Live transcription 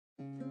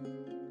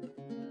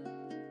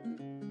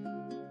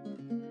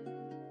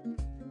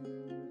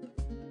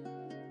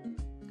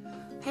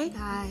Hey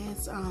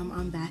guys,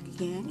 I'm back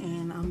again,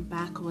 and I'm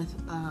back with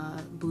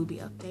a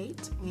Boobie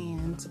update.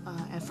 And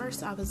at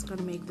first I was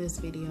gonna make this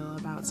video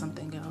about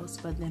something else,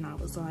 but then I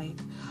was like,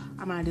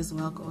 I might as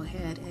well go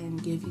ahead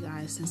and give you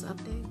guys this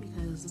update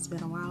because it's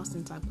been a while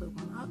since I put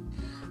one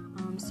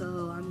up.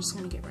 So I'm just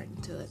gonna get right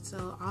into it.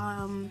 So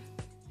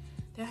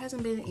there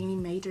hasn't been any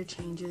major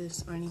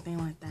changes or anything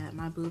like that.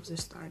 My boobs are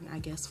starting, I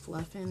guess,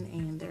 fluffing,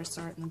 and they're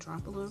starting to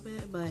drop a little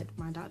bit, but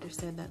my doctor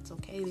said that's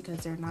okay because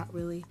they're not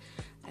really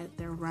at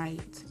their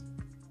right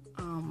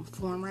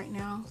form right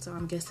now. So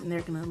I'm guessing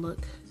they're gonna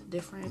look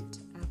different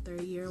after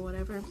a year or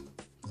whatever.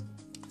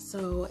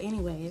 So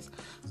anyways,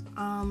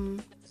 I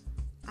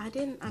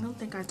don't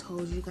think I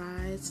told you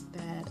guys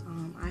that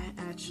I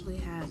actually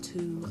had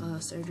two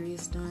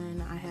surgeries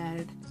done. I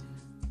had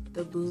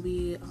the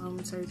Boobie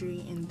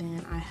surgery, and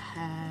then I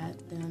had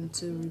them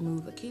to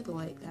remove a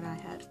keloid that I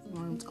had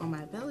formed on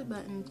my belly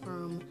button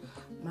from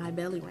my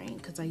belly ring,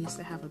 because I used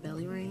to have a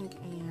belly ring,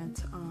 and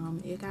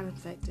it got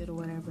infected or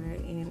whatever,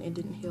 and it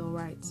didn't heal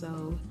right,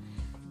 so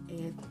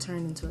it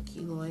turned into a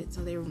keloid.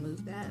 So they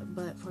removed that,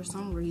 but for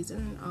some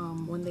reason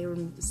when they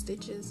removed the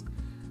stitches,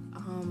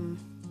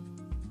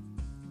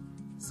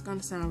 it's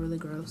gonna sound really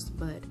gross,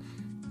 but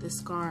the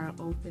scar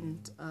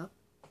opened up.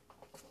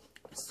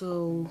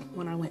 So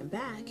when I went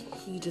back,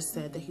 he just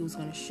said that he was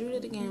going to shoot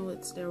it again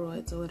with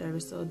steroids or whatever,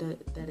 so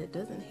that it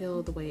doesn't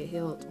heal the way it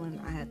healed when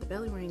I had the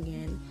belly ring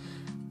in.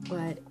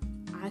 But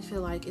I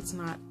feel like it's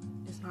not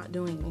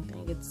doing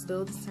anything. It's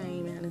still the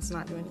same, and it's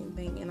not doing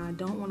anything. And I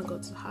don't want to go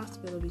to the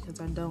hospital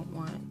because I don't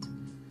want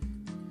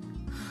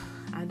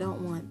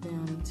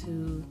them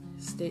to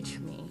stitch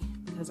me,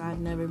 because I've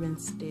never been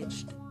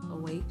stitched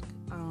awake.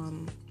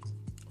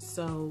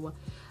 So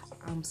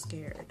I'm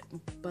scared,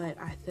 but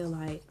I feel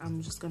like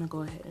I'm just gonna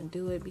go ahead and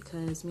do it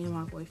because me and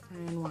my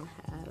boyfriend want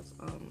to have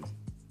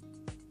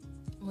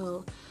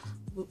well,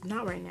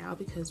 not right now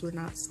because we're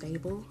not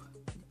stable,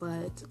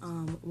 but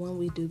when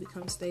we do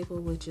become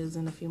stable, which is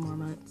in a few more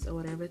months or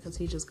whatever, because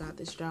he just got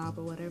this job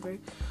or whatever,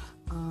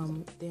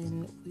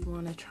 then we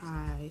want to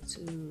try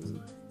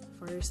to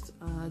first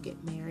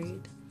get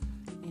married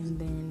and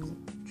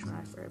then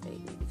try for a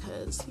baby,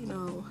 because you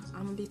know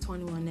I'm gonna be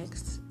 21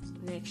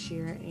 next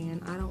year, and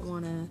I don't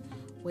want to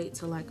wait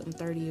till like I'm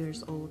 30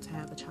 years old to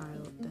have a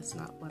child. That's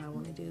not what I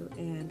want to do.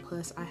 And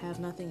plus I have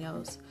nothing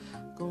else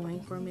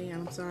going for me.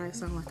 I'm sorry I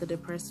sound like a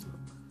depressed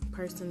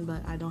person,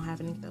 but I don't have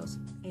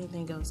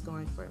anything else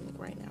going for me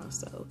right now.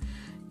 So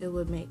it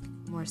would make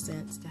more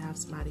sense to have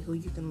somebody who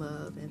you can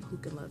love and who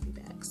can love you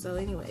back. So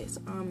anyways,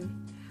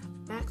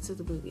 back to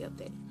the Boobie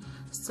update.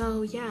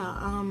 So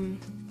yeah,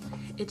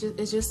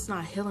 it's just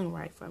not healing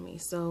right for me.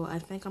 So I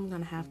think I'm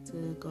gonna have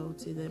to go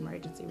to the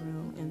emergency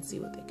room and see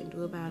what they can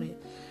do about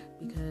it,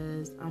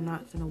 because I'm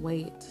not gonna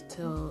wait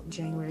till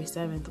January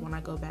 7th when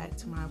I go back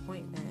to my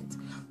appointment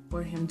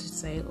for him to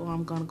say, oh,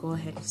 I'm gonna go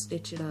ahead and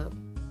stitch it up.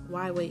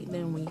 Why wait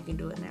then when you can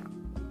do it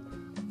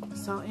now?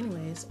 So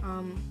anyways,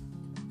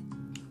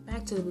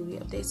 back to the Boobie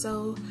update.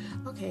 So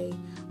okay,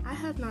 I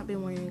have not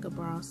been wearing a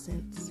bra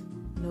since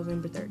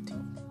November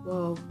 13th.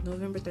 Well,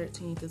 November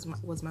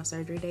 13th was my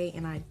surgery day,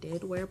 and I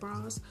did wear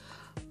bras,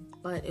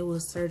 but it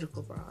was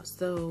surgical bras.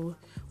 So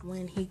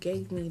when he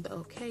gave me the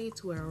okay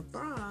to wear a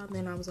bra,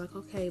 then I was like,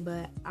 okay,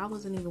 but I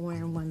wasn't even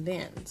wearing one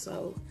then.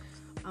 So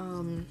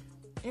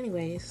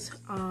anyways,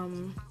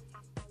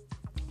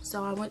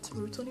 so I went to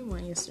Route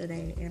 21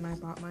 yesterday, and I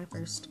bought my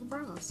first two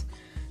bras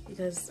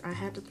because I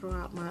had to throw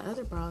out my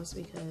other bras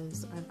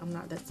because I'm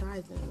not that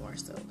size anymore.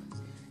 So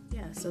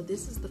yeah, so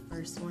this is the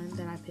first one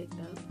that I picked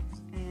up,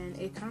 and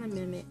it kind of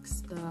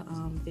mimics the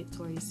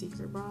Victoria's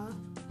Secret bra,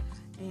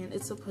 and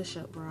it's a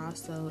push-up bra,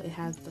 so it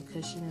has the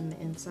cushion in the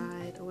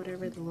inside or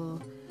whatever, the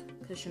little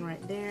cushion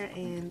right there,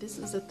 and this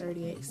is a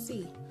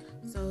 38C.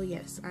 So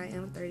yes, I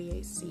am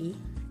 38C,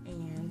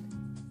 and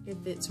it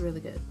fits really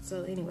good.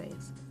 So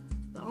anyways,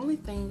 the only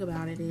thing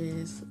about it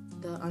is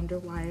the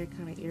underwire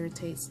kind of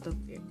irritates the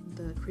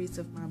crease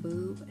of my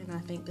boob, and I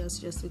think that's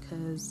just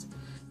because,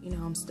 you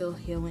know, I'm still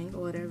healing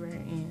or whatever,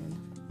 and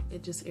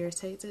it just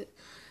irritates it.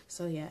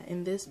 So yeah,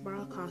 and this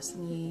bra cost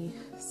me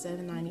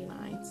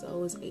 $7.99, so it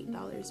was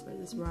 $8 for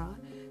this bra,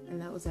 and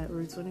that was at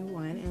Route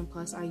 21, and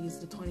plus I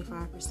used the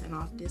 25%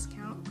 off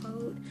discount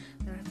code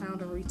that I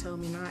found on Retail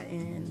Me Not,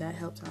 and that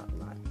helped out a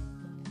lot.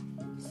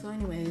 So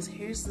anyways,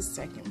 here's the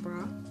second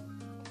bra,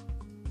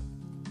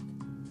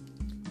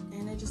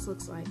 and it just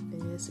looks like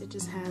this. It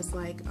just has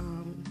like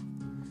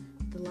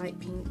the light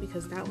pink,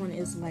 because that one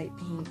is light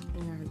pink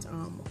and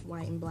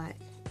white and black,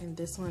 and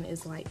this one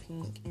is light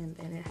pink, and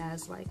then it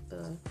has like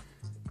the,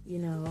 you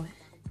know,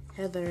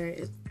 heather.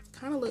 It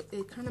kind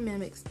of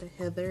mimics the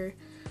heather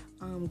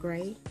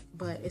gray,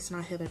 but it's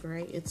not heather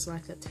gray, it's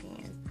like a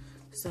tan.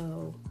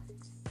 So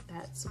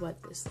that's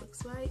what this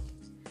looks like.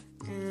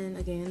 And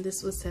again,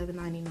 this was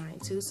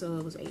 $7.99 too, so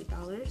it was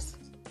 $8,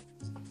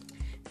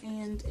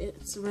 and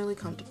it's really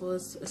comfortable.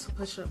 It's a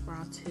push-up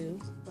bra too,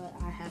 but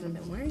I haven't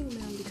been wearing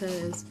them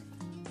because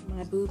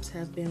my boobs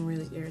have been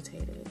really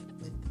irritated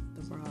with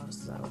the bras.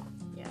 So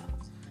yeah,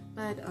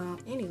 but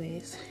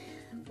anyways,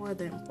 for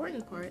the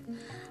important part,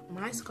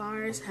 my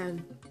scars have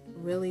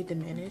really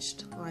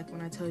diminished. Like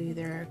when I tell you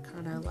they're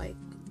kind of like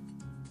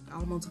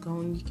almost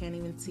gone, you can't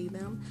even see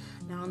them.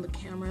 Now on the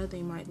camera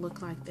they might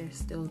look like they're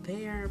still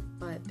there,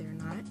 but they're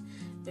not.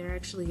 They're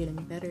actually getting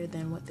better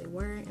than what they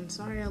were. And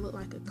sorry I look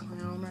like a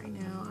clown right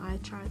now. I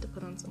tried to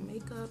put on some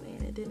makeup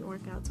and it didn't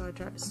work out, so I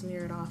tried to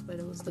smear it off, but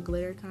it was the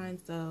glitter kind,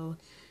 so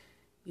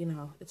you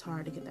know, it's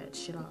hard to get that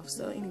shit off.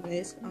 So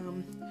anyways,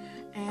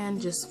 and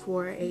just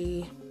for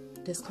a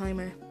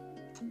disclaimer,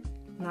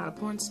 I'm not a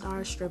porn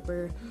star,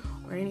 stripper,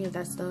 or any of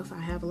that stuff. I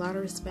have a lot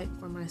of respect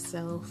for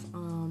myself,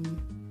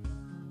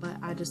 but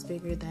I just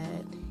figured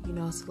that, you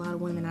know, it's a lot of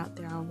women out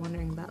there are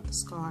wondering about the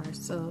scars.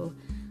 So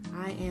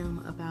I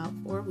am about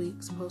 4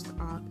 weeks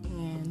post-op,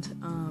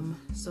 and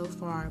so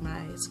far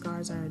my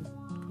scars are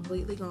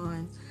completely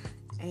gone.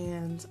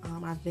 And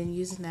I've been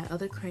using that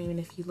other cream, and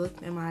if you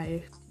looked in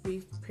my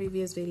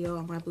previous video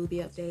on my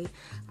boobie update,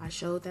 I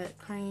showed that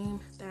cream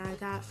that I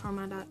got from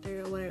my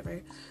doctor or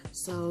whatever.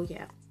 So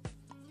yeah,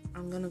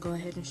 I'm gonna go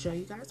ahead and show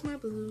you guys my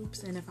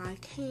boobs, and if I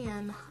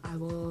can, I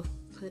will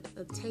put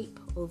a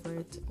tape over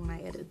it when I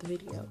edit the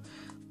video.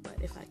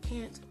 But if I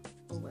can't,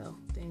 oh well,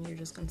 then you're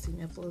just gonna see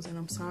nipples. And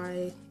I'm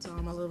sorry to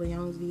all my little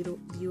young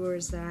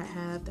viewers that I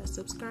have that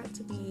subscribe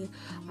to me.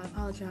 I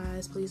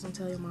apologize. Please don't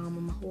tell your mom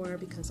I'm a whore,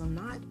 because I'm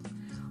not.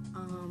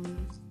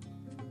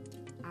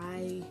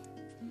 I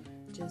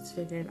just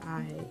figured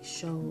I'd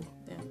show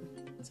them.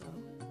 So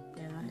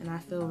yeah, and I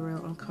feel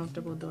real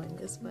uncomfortable doing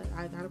this, but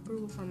I got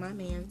approval from my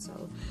man,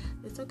 so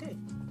it's okay.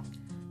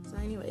 So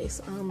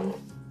anyways,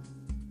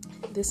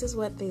 this is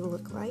what they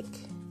look like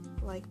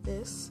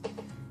this,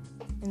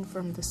 and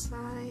from the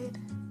side,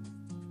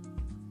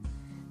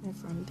 and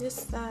from this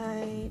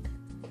side,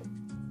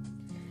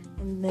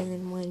 and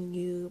then when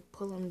you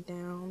pull them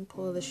down,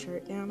 pull the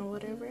shirt down or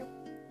whatever,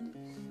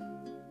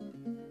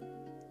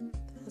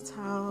 that's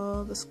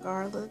how the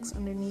scar looks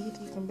underneath.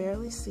 You can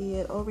barely see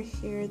it. Over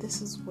here, this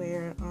is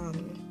where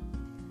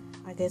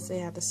I guess they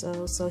have to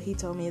sew, so he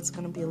told me it's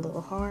gonna be a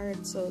little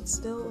hard, so it's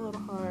still a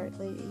little hard,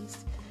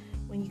 ladies.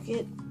 When you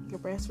get your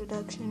breast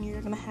reduction,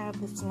 you're gonna have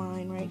this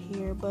line right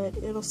here, but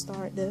it'll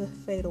start to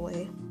fade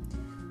away.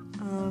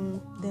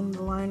 Then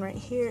the line right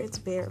here, it's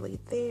barely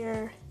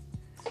there.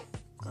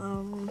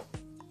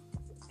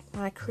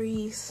 My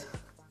crease,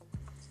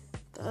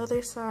 the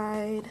other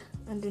side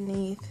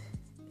underneath,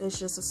 it's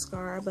just a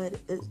scar, but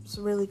it's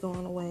really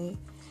going away.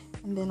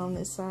 And then on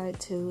this side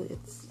too,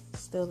 it's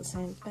still the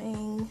same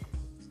thing.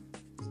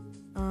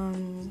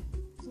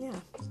 Yeah,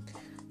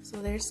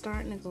 so they're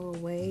starting to go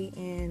away,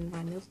 and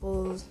my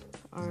nipples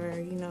are,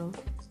 you know,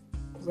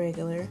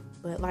 regular.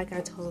 But like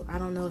I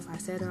don't know if I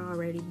said it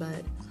already,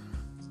 but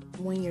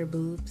when your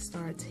boobs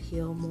start to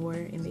heal more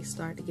and they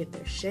start to get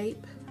their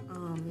shape,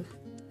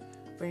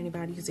 for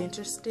anybody who's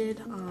interested,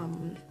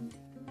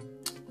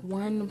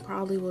 one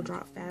probably will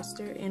drop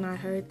faster, and I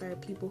heard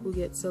that people who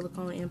get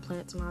silicone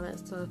implants and all that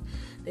stuff,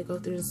 they go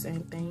through the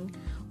same thing.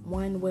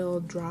 One will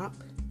drop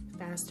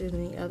faster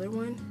than the other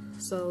one,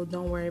 so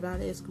don't worry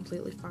about it, it's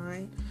completely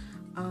fine.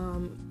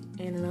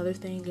 And another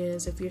thing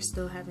is, if you're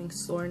still having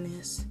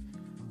soreness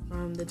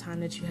from the time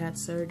that you had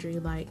surgery,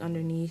 like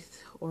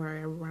underneath or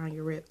around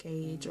your rib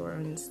cage or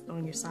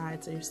on your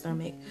sides of your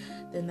stomach,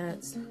 then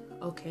that's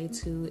okay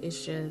too.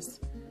 It's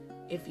just,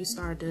 if you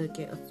start to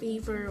get a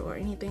fever or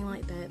anything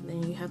like that,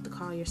 then you have to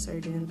call your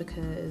surgeon,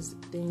 because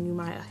then you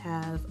might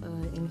have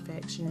an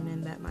infection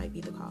and that might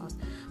be the cause.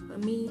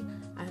 But me,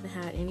 I haven't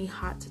had any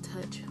hot to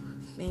touch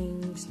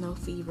things, no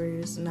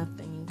fevers,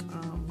 nothing.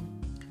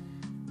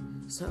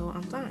 So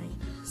I'm fine.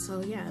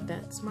 So yeah,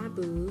 that's my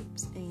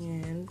boobs,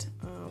 and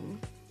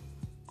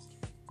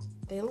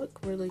they look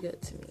really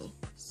good to me.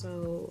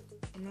 So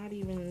I'm not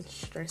even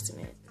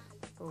stressing it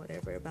or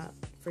whatever about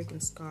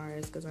freaking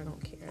scars, because I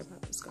don't care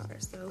about the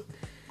scars. So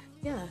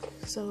yeah,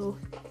 so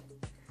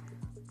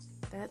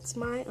that's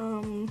my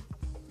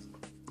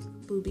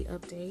boobie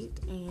update.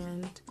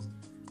 And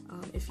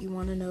if you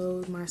want to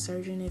know my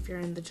surgeon, if you're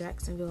in the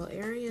Jacksonville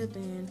area,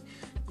 then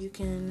you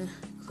can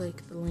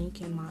click the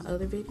link in my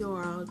other video,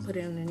 or I'll put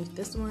it underneath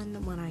this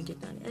one when I get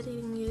done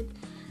editing it.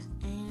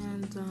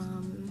 And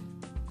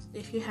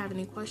if you have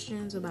any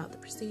questions about the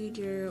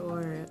procedure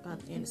or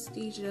about the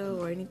anesthesia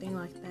or anything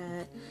like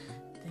that,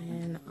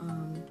 then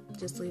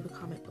just leave a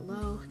comment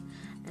below.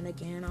 And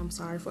again, I'm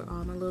sorry for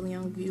all my little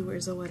young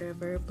viewers or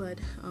whatever, but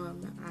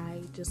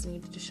I just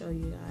needed to show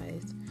you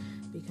guys,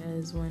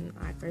 because when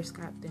I first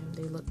got them,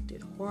 they looked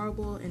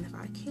horrible. And if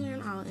I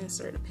can, I'll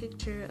insert a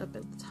picture up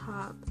at the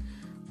top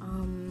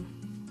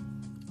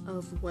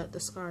of what the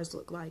scars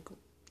look like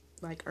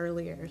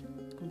earlier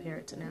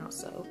compared to now.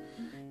 So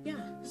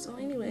yeah, so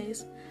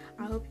anyways,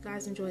 I hope you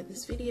guys enjoyed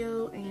this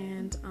video.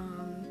 And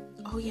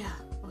oh yeah,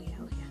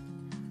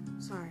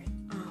 sorry,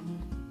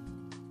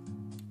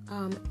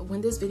 when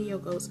this video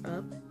goes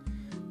up,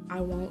 I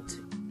won't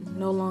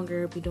no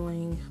longer be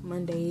doing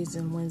Mondays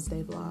and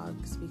Wednesday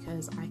vlogs,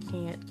 because I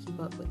can't keep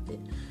up with it.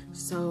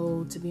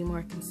 So to be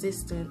more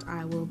consistent,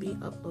 I will be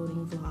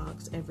uploading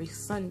vlogs every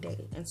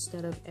Sunday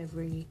instead of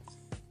every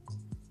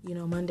you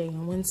know, Monday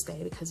and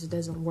Wednesday because it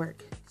doesn't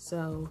work.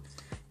 So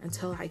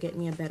until I get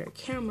me a better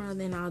camera,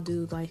 then I'll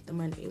do like the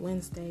Monday,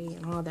 Wednesday,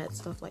 and all that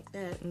stuff like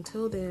that.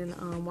 Until then,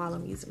 while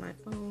I'm using my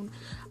phone,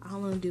 I'll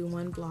only do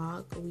one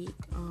vlog a week,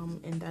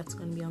 and that's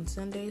gonna be on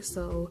Sunday.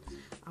 So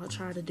I'll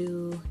try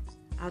to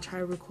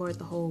record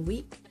the whole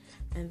week,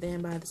 and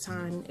then by the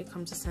time it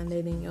comes to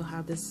Sunday, then you'll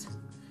have this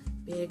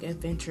big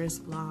adventurous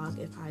vlog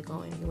if I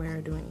go anywhere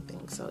or do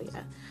anything. So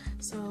yeah,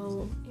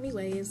 so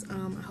anyways,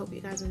 I hope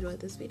you guys enjoyed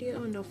this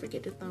video, and don't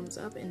forget to thumbs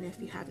up, and if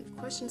you have any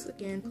questions,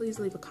 again, please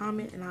leave a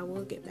comment and I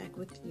will get back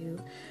with you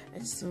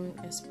as soon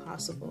as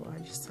possible. I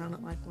just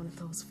sounded like one of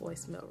those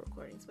voicemail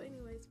recordings, but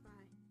anyways, bye.